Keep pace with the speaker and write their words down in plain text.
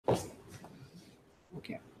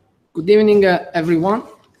Good evening, everyone.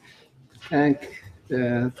 Thank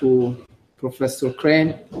to Professor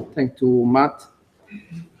Crane. Thank to Matt.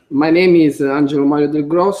 My name is Angelo del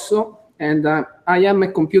Grosso, and I am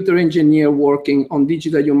a computer engineer working on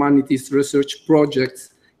digital humanities research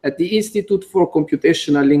projects at the Institute for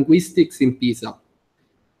Computational Linguistics in Pisa.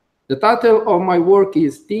 The title of my work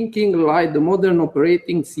is Thinking Like the Modern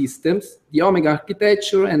Operating Systems, the Omega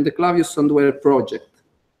Architecture, and the Clavius Software Project.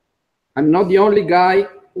 I'm not the only guy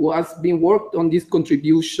who has been worked on this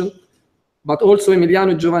contribution, but also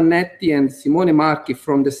Emiliano Giovannetti and Simone Marchi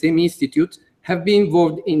from the same institute have been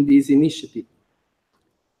involved in this initiative.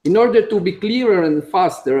 In order to be clearer and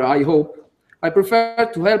faster, I hope, I prefer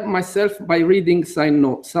to help myself by reading some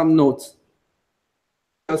notes.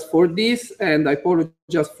 Just for this, and I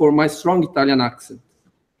apologize for my strong Italian accent.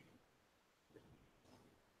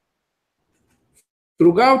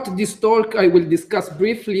 Throughout this talk, I will discuss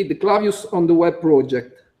briefly the Clavius on the Web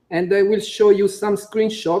project, and I will show you some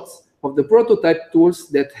screenshots of the prototype tools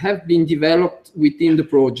that have been developed within the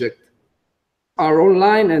project. Are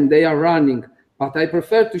online and they are running, but I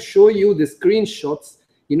prefer to show you the screenshots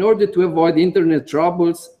in order to avoid internet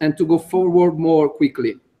troubles and to go forward more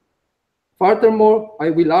quickly. Furthermore, I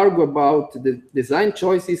will argue about the design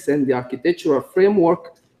choices and the architectural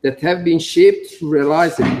framework that have been shaped to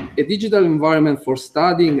realize a digital environment for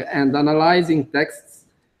studying and analyzing texts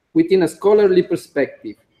within a scholarly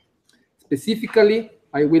perspective. Specifically,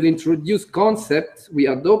 I will introduce concepts we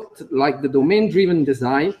adopt like the domain-driven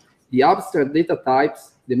design, the abstract data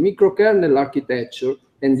types, the microkernel architecture,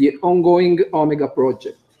 and the ongoing Omega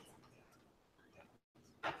project.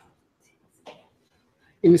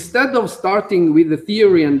 Instead of starting with the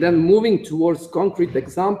theory and then moving towards concrete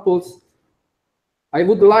examples, I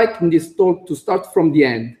would like in this talk to start from the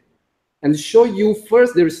end and show you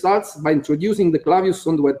first the results by introducing the Clavius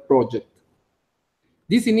on the Web project.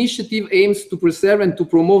 This initiative aims to preserve and to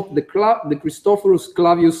promote the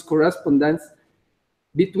Christophorus-Clavius correspondence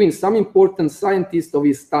between some important scientists of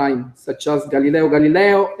his time, such as Galileo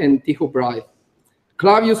Galilei and Tycho Brahe.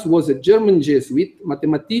 Clavius was a German Jesuit,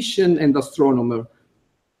 mathematician, and astronomer,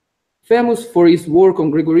 famous for his work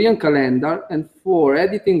on Gregorian calendar and for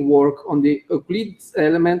editing work on the Euclid's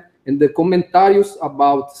element and the commentarius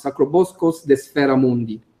about Sacrobosco's De Sphera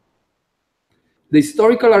Mundi. The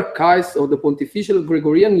historical archives of the Pontifical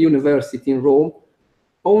Gregorian University in Rome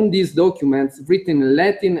own these documents written in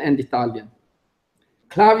Latin and Italian.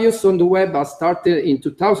 Clavius on the Web has started in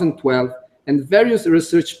 2012, and various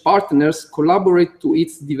research partners collaborate to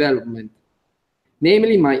its development,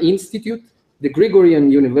 namely my institute, the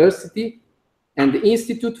Gregorian University, and the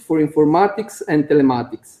Institute for Informatics and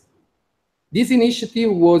Telematics. This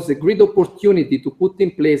initiative was a great opportunity to put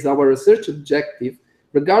in place our research objective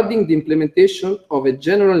regarding the implementation of a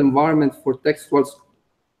general environment for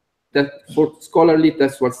scholarly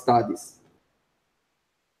textual studies.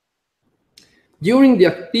 During the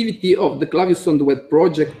activity of the Clavius on the Web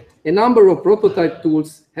project, a number of prototype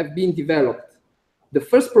tools have been developed. The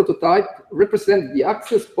first prototype represents the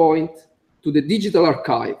access point to the digital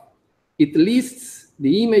archive. It lists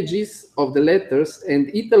the images of the letters, and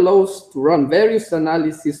it allows to run various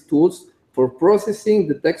analysis tools for processing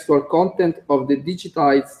the textual content of the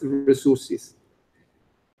digitized resources.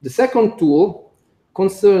 The second tool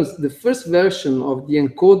concerns the first version of the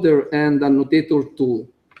encoder and annotator tool.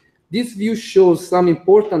 This view shows some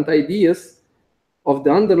important ideas of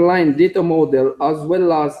the underlying data model, as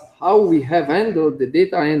well as how we have handled the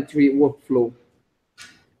data entry workflow.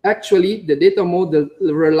 Actually, the data model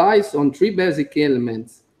relies on three basic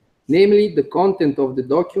elements, namely the content of the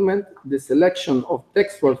document, the selection of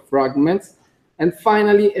textual fragments, and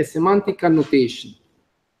finally, a semantic annotation.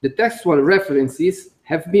 The textual references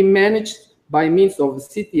have been managed by means of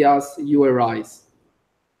CTS URIs.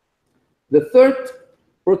 The third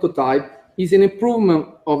prototype is an improvement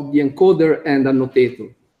of the encoder and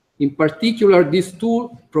annotator. In particular, this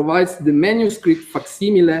tool provides the manuscript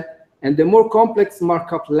facsimile and the more complex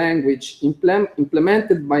markup language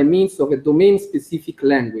implemented by means of a domain-specific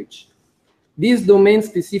language. This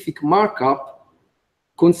domain-specific markup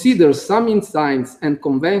considers some insights and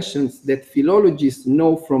conventions that philologists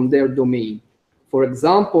know from their domain. For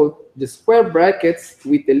example, the square brackets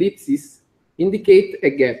with ellipses indicate a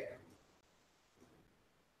gap.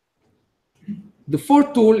 The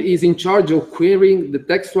fourth tool is in charge of querying the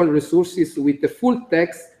textual resources with a full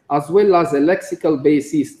text as well as a lexical-based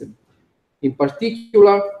system. In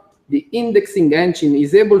particular, the indexing engine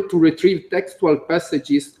is able to retrieve textual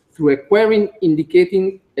passages through a query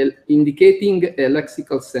indicating a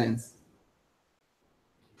lexical sense.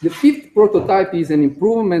 The fifth prototype is an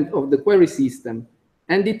improvement of the query system.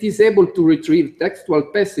 and it is able to retrieve textual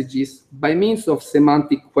passages by means of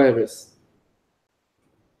semantic queries.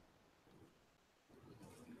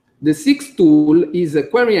 The sixth tool is a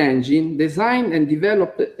query engine designed and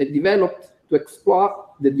developed to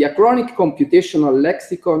exploit the diachronic computational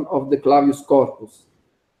lexicon of the Clavius corpus.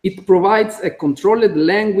 It provides a controlled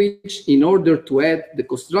language in order to add the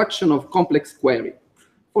construction of complex query.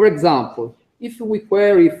 For example, if we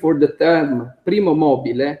query for the term primo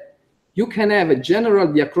mobile, you can have a general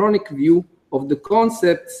diachronic view of the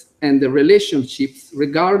concepts and the relationships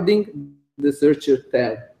regarding the searcher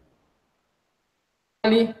term.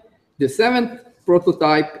 Finally, the seventh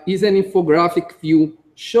prototype is an infographic view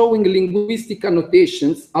showing linguistic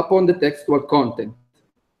annotations upon the textual content.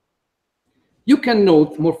 You can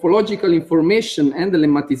note morphological information and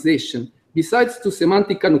lemmatization besides to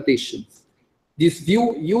semantic annotations. This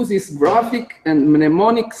view uses graphic and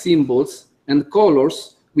mnemonic symbols and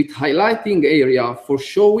colors with highlighting area for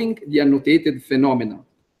showing the annotated phenomena.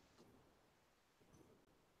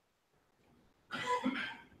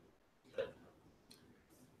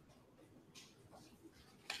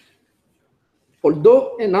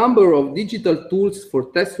 Although a number of digital tools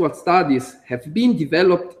for textual studies have been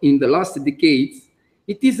developed in the last decades,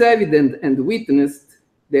 it is evident and witnessed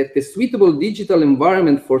that a suitable digital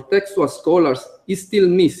environment for textual scholars is still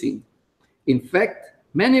missing. In fact,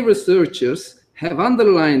 many researchers have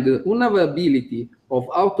underlined the unavailability of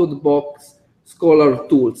out-of-the-box scholar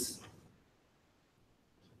tools.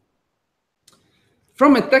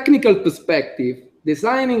 From a technical perspective,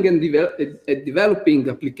 designing and developing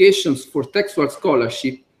applications for textual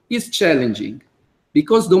scholarship is challenging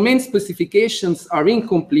because domain specifications are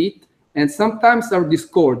incomplete and sometimes are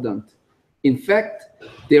discordant. In fact,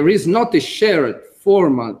 there is not a shared,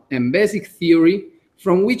 formal, and basic theory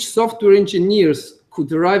from which software engineers could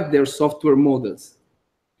derive their software models.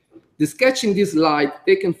 The sketch in this slide,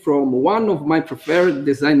 taken from one of my preferred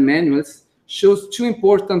design manuals, shows two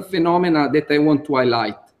important phenomena that I want to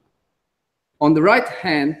highlight. On the right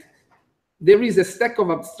hand, there is a stack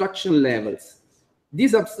of abstraction levels.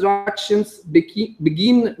 These abstractions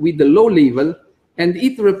begin with the low level, and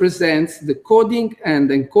it represents the coding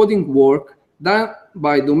and encoding work done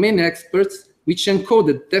by domain experts which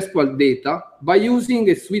encoded textual data by using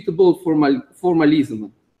a suitable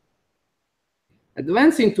formalism.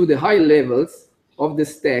 Advancing to the high levels of the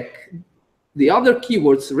stack, the other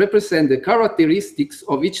keywords represent the characteristics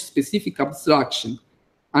of each specific abstraction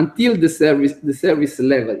until the service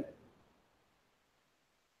level.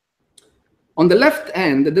 On the left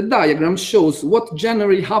hand, the diagram shows what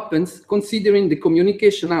generally happens considering the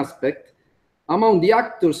communication aspect among the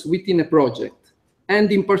actors within a project, and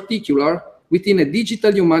in particular, within a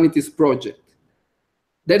digital humanities project.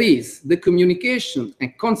 That is, the communication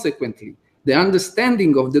and consequently, the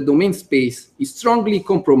understanding of the domain space is strongly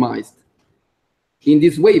compromised. In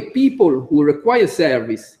this way, people who require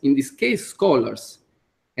service, in this case scholars,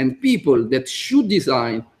 and people that should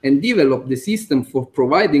design and develop the system for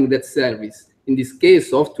providing that service, in this case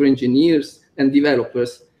software engineers and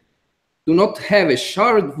developers, do not have a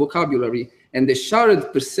shared vocabulary and a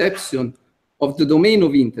shared perception of the domain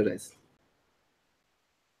of interest.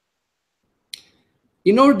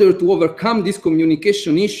 In order to overcome these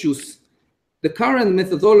communication issues, the current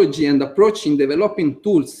methodology and approach in developing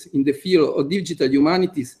tools in the field of digital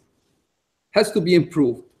humanities has to be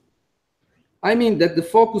improved. I mean that the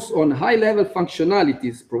focus on high-level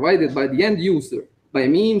functionalities provided by the end user by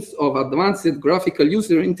means of advanced graphical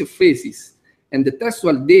user interfaces and the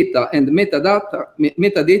textual data and metadata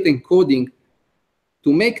encoding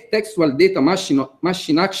to make textual data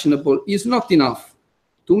machine actionable is not enough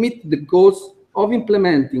to meet the goals of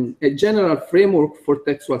implementing a general framework for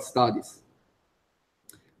textual studies.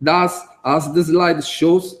 Thus, as the slide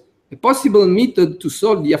shows, a possible method to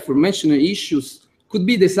solve the aforementioned issues could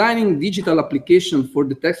be designing digital application for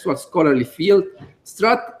the textual scholarly field,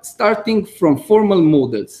 starting from formal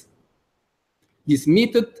models. This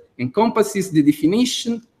method encompasses the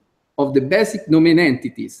definition of the basic domain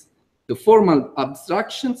entities, the formal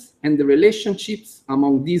abstractions, and the relationships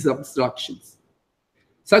among these abstractions.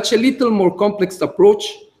 Such a little more complex approach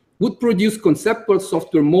would produce conceptual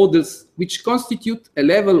software models which constitute a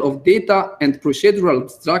level of data and procedural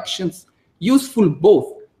abstractions useful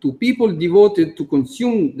both to people devoted to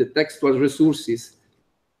consume the textual resources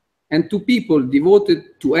and to people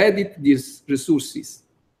devoted to edit these resources.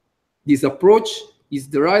 This approach is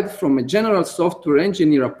derived from a general software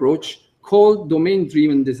engineer approach called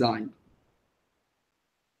domain-driven design.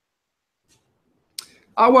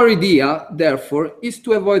 Our idea, therefore, is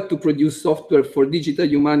to avoid to produce software for digital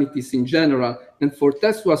humanities in general and for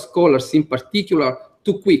textual scholars in particular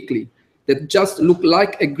too quickly, that just look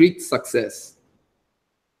like a great success.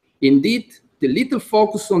 Indeed, the little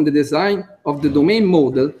focus on the design of the domain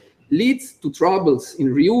model leads to troubles in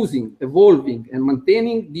reusing, evolving, and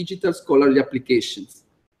maintaining digital scholarly applications.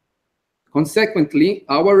 Consequently,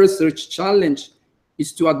 our research challenge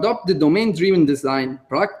is to adopt the domain-driven design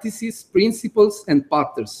practices, principles, and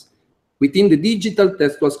patterns within the digital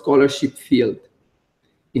textual scholarship field.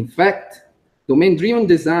 In fact, domain-driven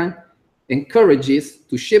design encourages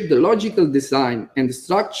to shape the logical design and the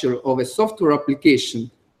structure of a software application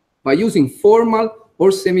by using formal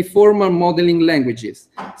or semi-formal modeling languages,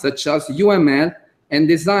 such as UML, and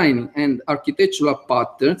designing and architectural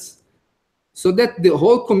patterns, so that the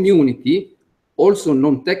whole community, also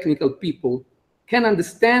non-technical people, can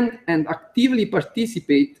understand and actively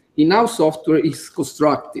participate in how software is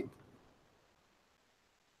constructed.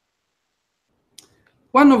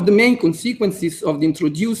 One of the main consequences of the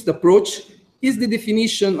introduced approach is the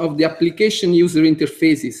definition of the application user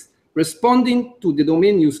interfaces responding to the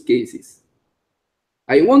domain use cases.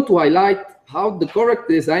 I want to highlight how the correct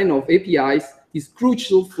design of APIs is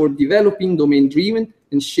crucial for developing domain-driven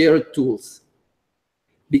and shared tools,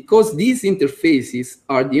 because these interfaces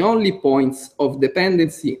are the only points of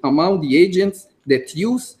dependency among the agents that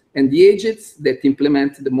use and the agents that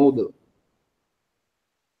implement the model.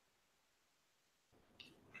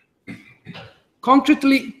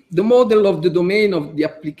 Concretely, the model of the domain of the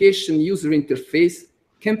application user interface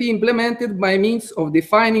can be implemented by means of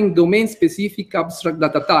defining domain-specific abstract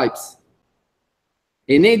data types.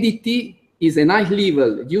 An ADT is an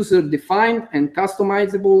high-level, user-defined and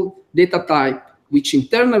customizable data type which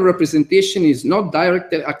internal representation is not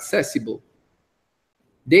directly accessible.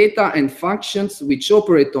 Data and functions which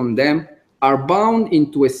operate on them are bound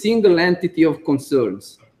into a single entity of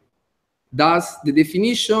concerns. Thus, the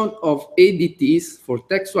definition of ADTs for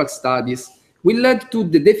textual studies will lead to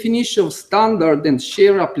the definition of standard and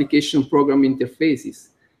shared application program interfaces,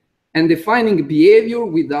 and defining behavior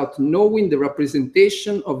without knowing the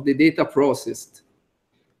representation of the data processed.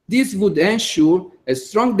 This would ensure a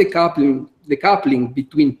strong decoupling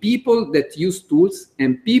between people that use tools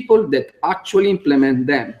and people that actually implement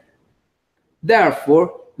them.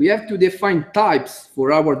 Therefore, we have to define types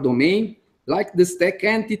for our domain, like the stack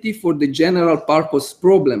entity for the general purpose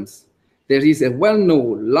problems. There is a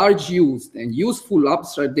well-known, large-used, and useful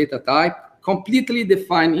abstract data type completely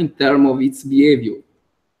defined in terms of its behavior.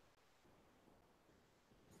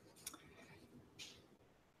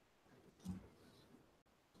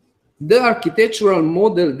 The architectural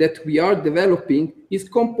model that we are developing is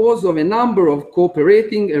composed of a number of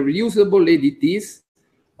cooperating and reusable ADTs,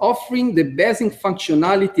 offering the basic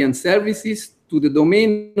functionality and services to the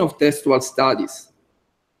domain of textual studies.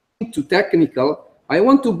 To technical, I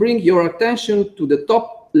want to bring your attention to the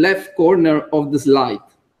top left corner of the slide,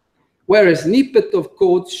 where a snippet of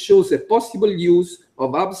code shows a possible use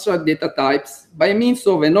of abstract data types by means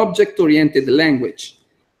of an object-oriented language,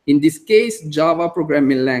 in this case, Java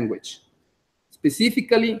programming language.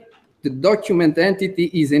 Specifically, the document entity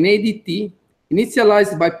is an ADT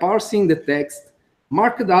initialized by parsing the text,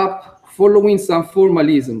 marked up following some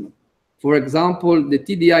formalism, for example, the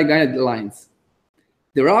TDI guidelines.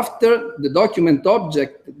 Thereafter, the document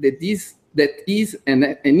object that is an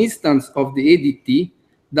instance of the ADT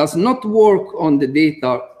does not work on the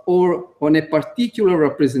data or on a particular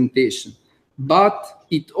representation, but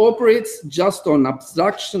it operates just on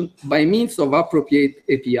abstraction by means of appropriate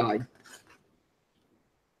API.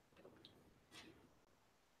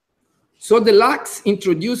 So the lacks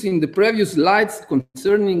introduced in the previous slides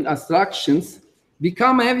concerning abstractions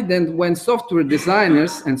become evident when software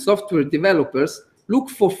designers and software developers look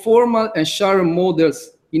for formal and shared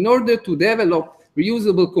models in order to develop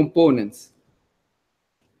reusable components.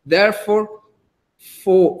 Therefore,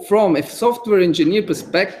 from a software engineer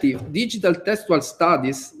perspective, digital textual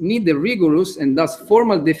studies need a rigorous and thus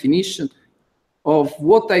formal definition of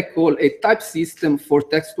what I call a type system for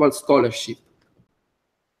textual scholarship.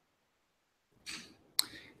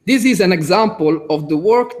 This is an example of the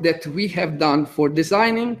work that we have done for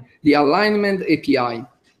designing the alignment API.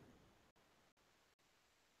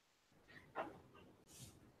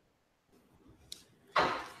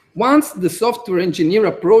 Once the software engineer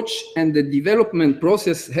approach and the development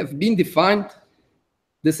process have been defined,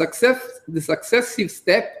 the successive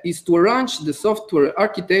step is to arrange the software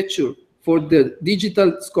architecture for the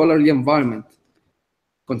digital scholarly environment.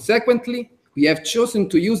 Consequently, we have chosen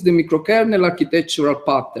to use the microkernel architectural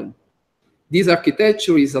pattern. This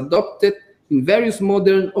architecture is adopted in various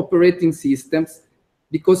modern operating systems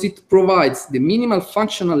because it provides the minimal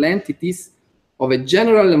functional entities of a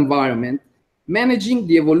general environment, managing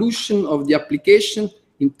the evolution of the application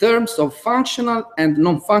in terms of functional and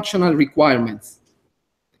non-functional requirements.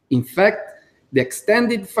 In fact, the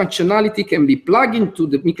extended functionality can be plugged into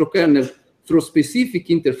the microkernel through specific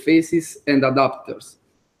interfaces and adapters.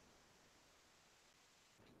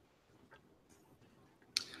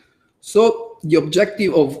 So the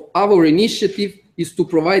objective of our initiative is to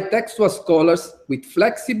provide textual scholars with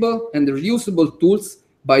flexible and reusable tools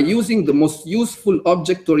by using the most useful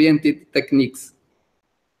object-oriented techniques,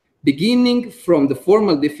 beginning from the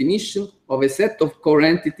formal definition of a set of core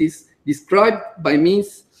entities described by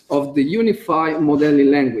means of the unified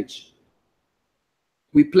modeling language.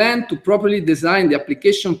 We plan to properly design the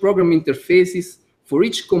application program interfaces for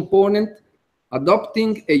each component,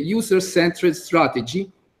 adopting a user-centered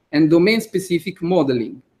strategy and domain-specific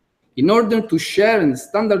modeling in order to share and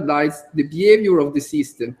standardize the behavior of the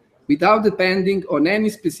system without depending on any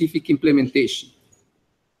specific implementation.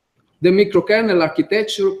 The microkernel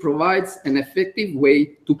architecture provides an effective way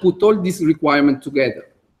to put all these requirements together.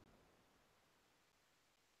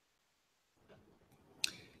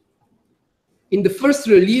 In the first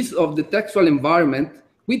release of the textual environment,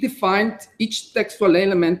 we defined each textual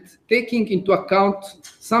element taking into account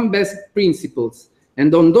some basic principles.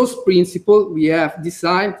 And on those principles, we have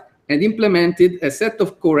designed and implemented a set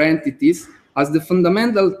of core entities as the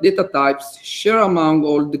fundamental data types shared among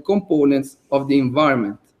all the components of the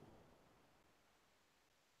environment.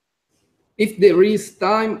 If there is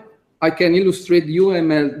time, I can illustrate the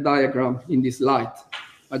UML diagram in this slide.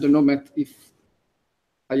 I don't know, Matt, if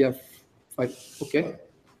I have five. Okay.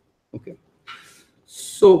 Okay.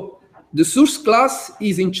 So the source class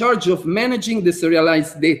is in charge of managing the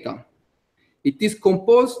serialized data. It is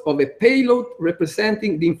composed of a payload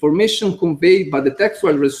representing the information conveyed by the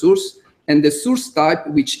textual resource and the source type,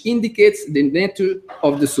 which indicates the nature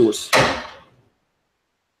of the source.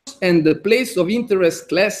 And the place of interest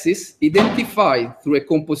classes identify through a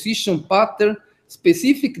composition pattern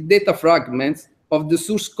specific data fragments of the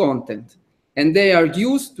source content, and they are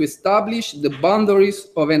used to establish the boundaries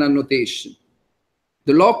of an annotation.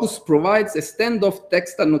 The locus provides a standoff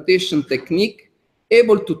text annotation technique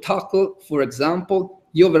able to tackle, for example,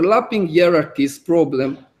 the overlapping hierarchies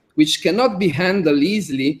problem, which cannot be handled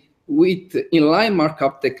easily with inline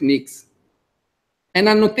markup techniques. An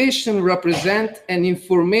annotation represents an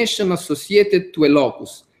information associated to a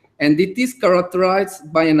locus, and it is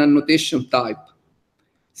characterized by an annotation type.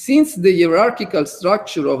 Since the hierarchical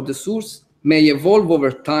structure of the source may evolve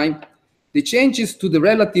over time, the changes to the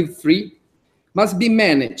relative tree must be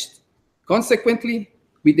managed. Consequently,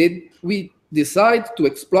 we decide to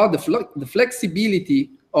explore the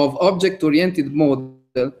flexibility of object-oriented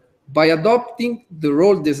model by adopting the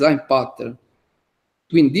role design pattern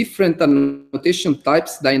between different annotation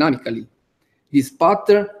types dynamically. This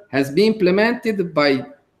pattern has been implemented by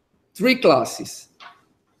three classes: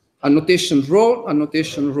 annotation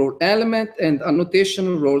role element, and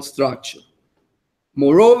annotation role structure.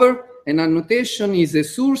 Moreover, an annotation is a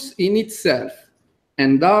source in itself,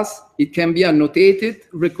 and thus it can be annotated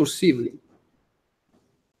recursively.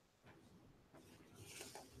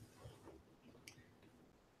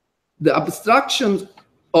 The abstractions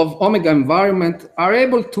of omega environment are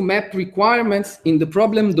able to map requirements in the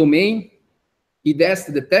problem domain, i.e.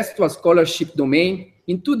 the textual scholarship domain,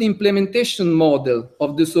 into the implementation model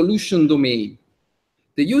of the solution domain.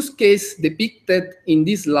 The use case depicted in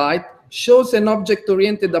this slide shows an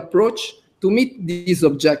object-oriented approach to meet this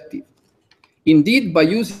objective. Indeed, by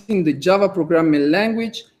using the Java programming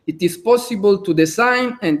language, it is possible to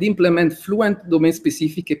design and implement fluent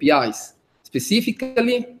domain-specific APIs.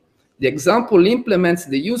 Specifically, the example implements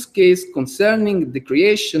the use case concerning the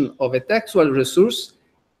creation of a textual resource,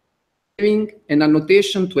 giving an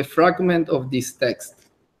annotation to a fragment of this text.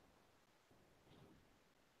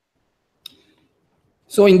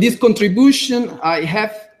 So in this contribution, I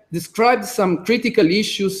have described some critical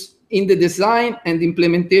issues in the design and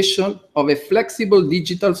implementation of a flexible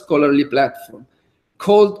digital scholarly platform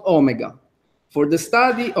called Omega for the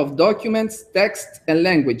study of documents, text, and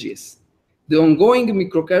languages. The ongoing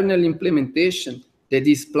microkernel implementation that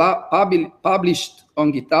is published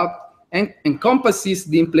on GitHub encompasses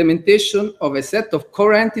the implementation of a set of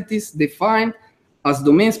core entities defined as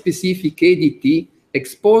domain-specific ADT,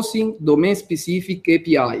 exposing domain-specific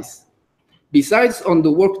APIs. Besides on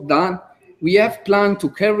the work done, we have planned to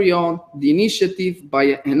carry on the initiative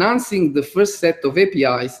by enhancing the first set of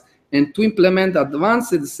APIs and to implement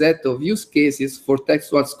advanced set of use cases for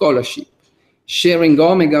textual scholarship, sharing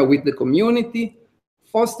Omega with the community,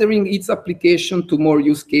 fostering its application to more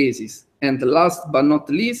use cases, and last but not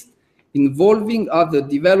least, involving other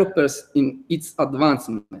developers in its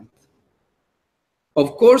advancement.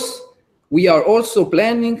 Of course, We are also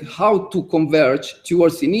planning how to converge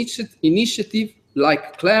towards initiatives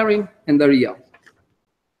like Clarin and ARIA.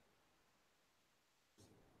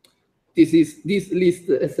 This lists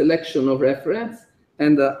a selection of reference,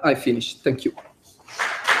 and I finished. Thank you.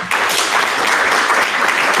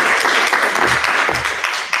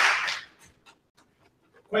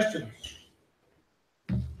 Questions?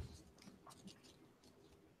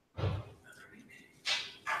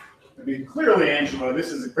 I mean, clearly, Angelo,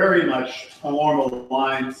 this is very much along the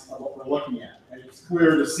lines of what we're looking at. And it's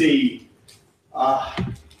clear to see, well,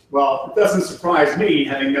 it doesn't surprise me,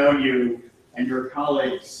 having known you and your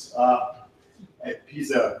colleagues at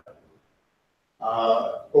Pisa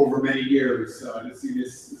over many years, to see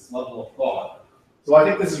this level of thought. So I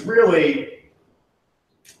think this is really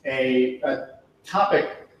a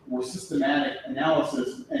topic or systematic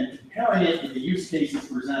analysis, and comparing it with the use cases,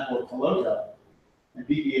 for example, of Pelota and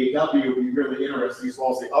BBAW would be really interesting, as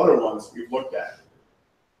well as the other ones we've looked at.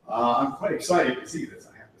 I'm quite excited to see this,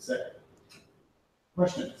 I have to say.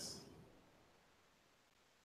 Questions?